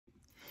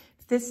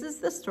This is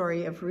the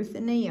story of Ruth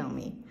and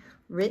Naomi,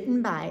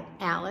 written by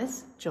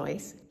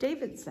Joyce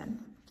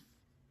Davidson.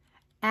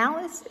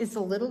 Alice is a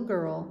little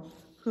girl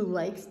who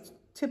likes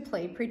to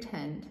play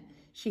pretend.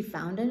 She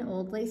found an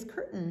old lace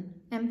curtain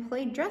and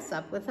played dress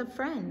up with a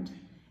friend.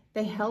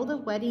 They held a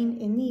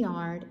wedding in the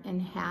yard and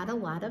had a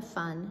lot of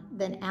fun.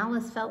 Then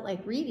Alice felt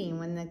like reading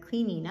when the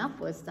cleaning up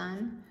was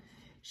done.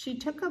 She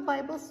took a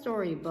Bible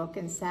storybook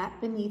and sat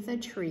beneath a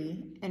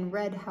tree and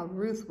read how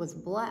Ruth was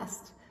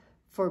blessed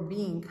for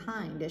being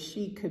kind as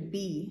she could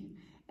be.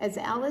 As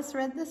Alice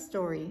read the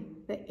story,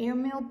 the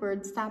airmail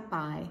bird stopped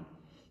by.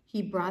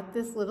 He brought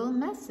this little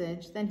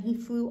message, then he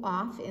flew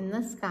off in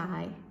the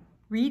sky.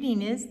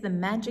 Reading is the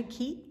magic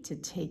key to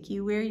take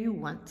you where you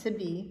want to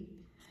be.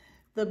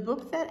 The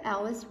book that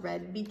Alice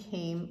read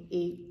became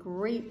a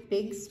great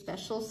big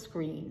special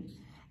screen.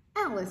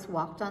 Alice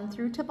walked on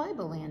through to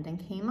Bibleland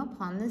and came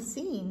upon the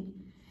scene.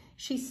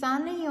 She saw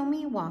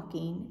Naomi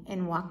walking,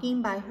 and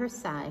walking by her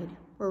side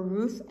were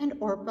Ruth and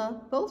Orpah,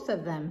 both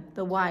of them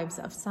the wives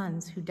of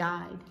sons who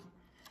died.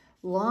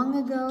 Long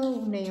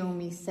ago,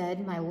 Naomi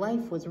said, my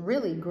life was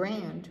really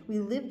grand. We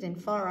lived in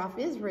far-off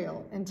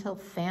Israel until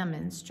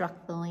famine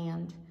struck the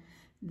land.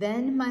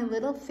 Then my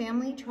little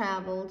family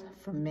traveled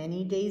for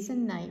many days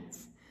and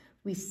nights.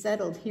 We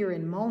settled here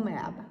in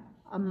Moab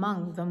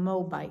among the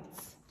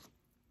Moabites.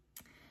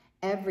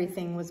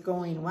 Everything was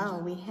going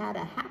well. We had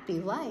a happy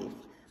life.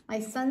 My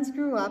sons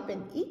grew up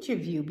and each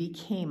of you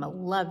became a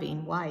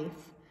loving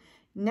wife.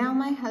 Now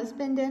my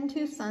husband and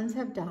 2 sons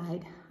have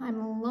died.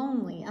 I'm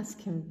lonely as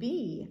can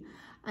be.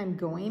 I'm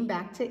going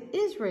back to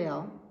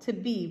Israel to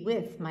be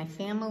with my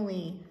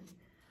family.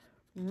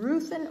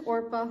 Ruth and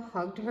Orpah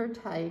hugged her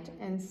tight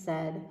and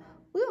said,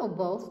 we'll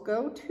both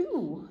go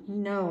too.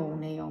 No,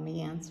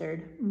 Naomi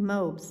answered,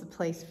 Moab's the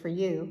place for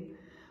you.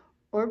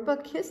 Orpah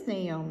kissed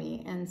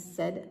Naomi and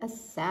said a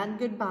sad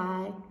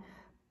goodbye.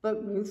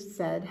 But Ruth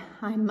said,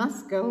 I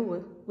must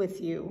go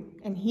with you,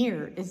 and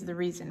here is the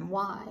reason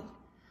why.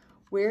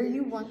 Where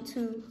you want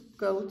to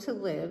go to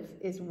live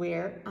is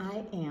where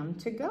I am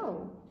to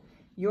go.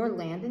 Your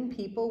land and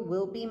people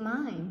will be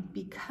mine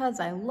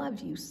because I love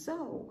you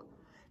so.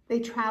 They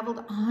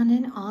traveled on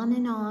and on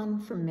and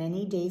on for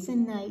many days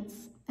and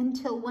nights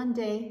until one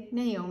day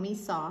Naomi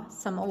saw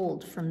some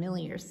old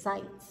familiar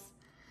sights.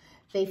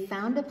 They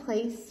found a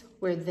place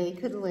where they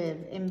could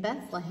live in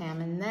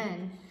Bethlehem, and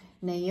then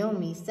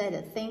Naomi said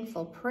a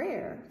thankful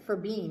prayer for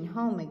being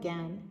home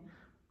again.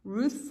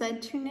 Ruth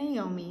said to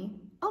Naomi,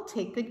 I'll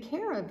take good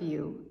care of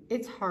you.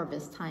 It's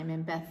harvest time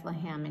in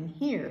Bethlehem, and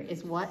here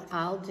is what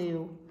I'll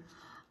do.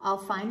 I'll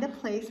find a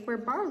place where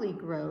barley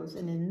grows,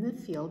 and in the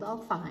field I'll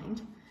find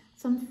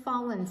some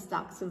fallen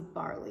stalks of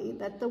barley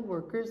that the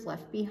workers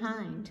left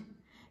behind.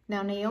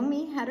 Now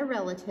Naomi had a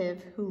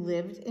relative who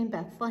lived in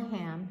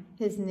Bethlehem.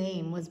 His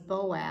name was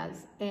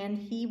Boaz, and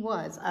he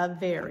was a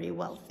very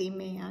wealthy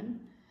man.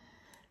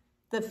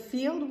 The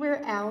field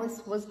where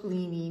Alice was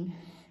gleaning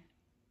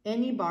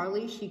any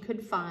barley she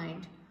could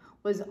find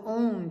was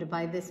owned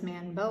by this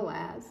man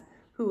Boaz,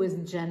 who was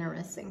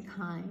generous and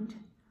kind.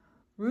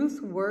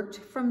 Ruth worked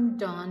from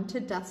dawn to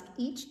dusk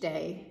each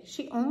day.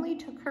 She only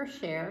took her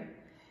share,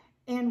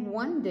 and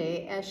one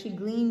day as she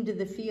gleaned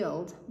the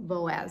field,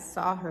 Boaz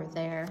saw her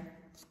there.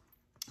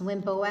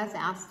 When Boaz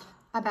asked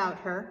about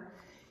her,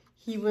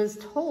 he was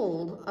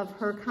told of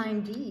her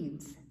kind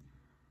deeds,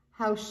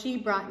 how she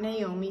brought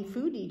Naomi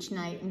food each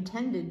night and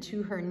tended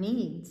to her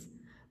needs.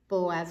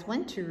 Boaz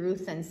went to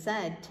Ruth and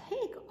said,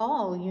 take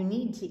all you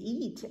need to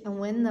eat, and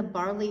when the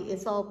barley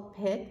is all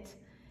picked,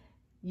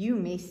 you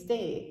may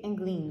stay and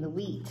glean the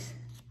wheat.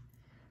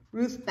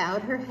 Ruth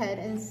bowed her head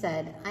and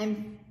said,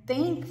 I'm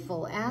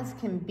thankful as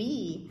can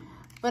be,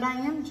 but I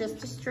am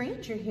just a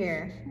stranger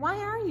here. Why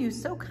are you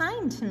so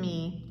kind to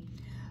me?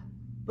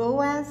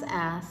 Boaz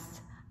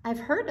asked, I've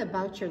heard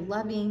about your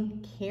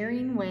loving,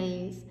 caring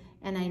ways,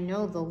 and I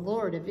know the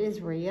Lord of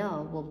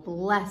Israel will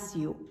bless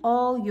you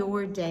all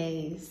your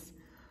days.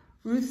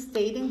 Ruth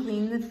stayed and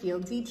gleaned the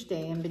fields each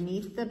day, and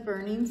beneath the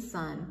burning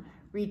sun,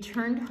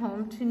 returned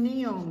home to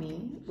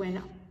Naomi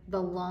when the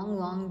long,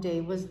 long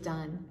day was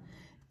done.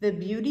 The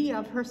beauty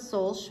of her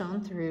soul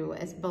shone through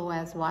as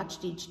Boaz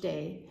watched each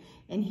day,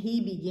 and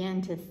he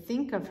began to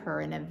think of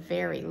her in a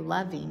very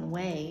loving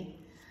way.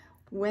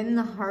 When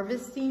the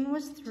harvesting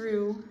was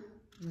through,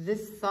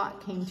 this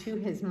thought came to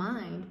his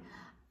mind,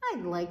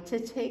 I'd like to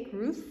take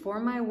Ruth for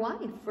my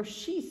wife, for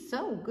she's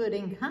so good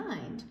and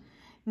kind.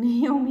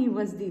 Naomi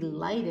was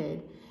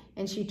delighted,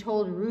 and she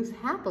told Ruth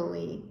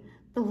happily,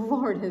 the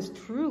Lord has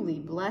truly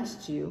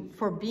blessed you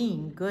for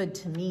being good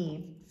to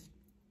me.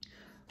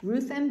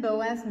 Ruth and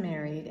Boaz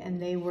married,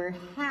 and they were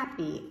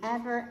happy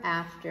ever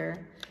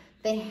after.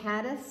 They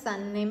had a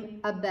son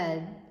named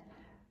Abed,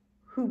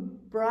 who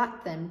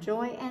brought them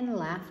joy and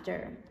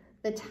laughter.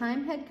 The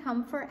time had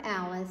come for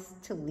Alice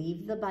to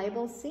leave the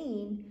Bible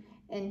scene,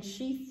 and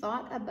she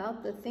thought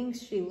about the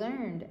things she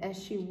learned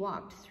as she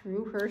walked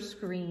through her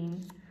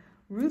screen.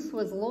 Ruth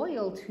was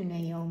loyal to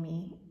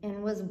Naomi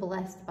and was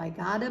blessed by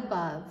God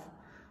above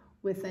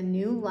with a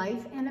new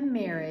life and a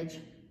marriage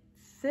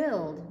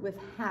filled with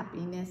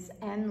happiness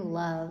and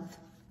love.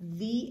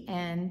 The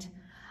end.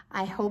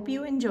 I hope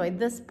you enjoyed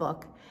this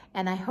book,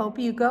 and I hope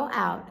you go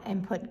out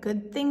and put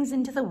good things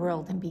into the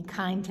world and be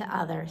kind to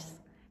others.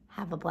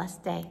 Have a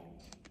blessed day.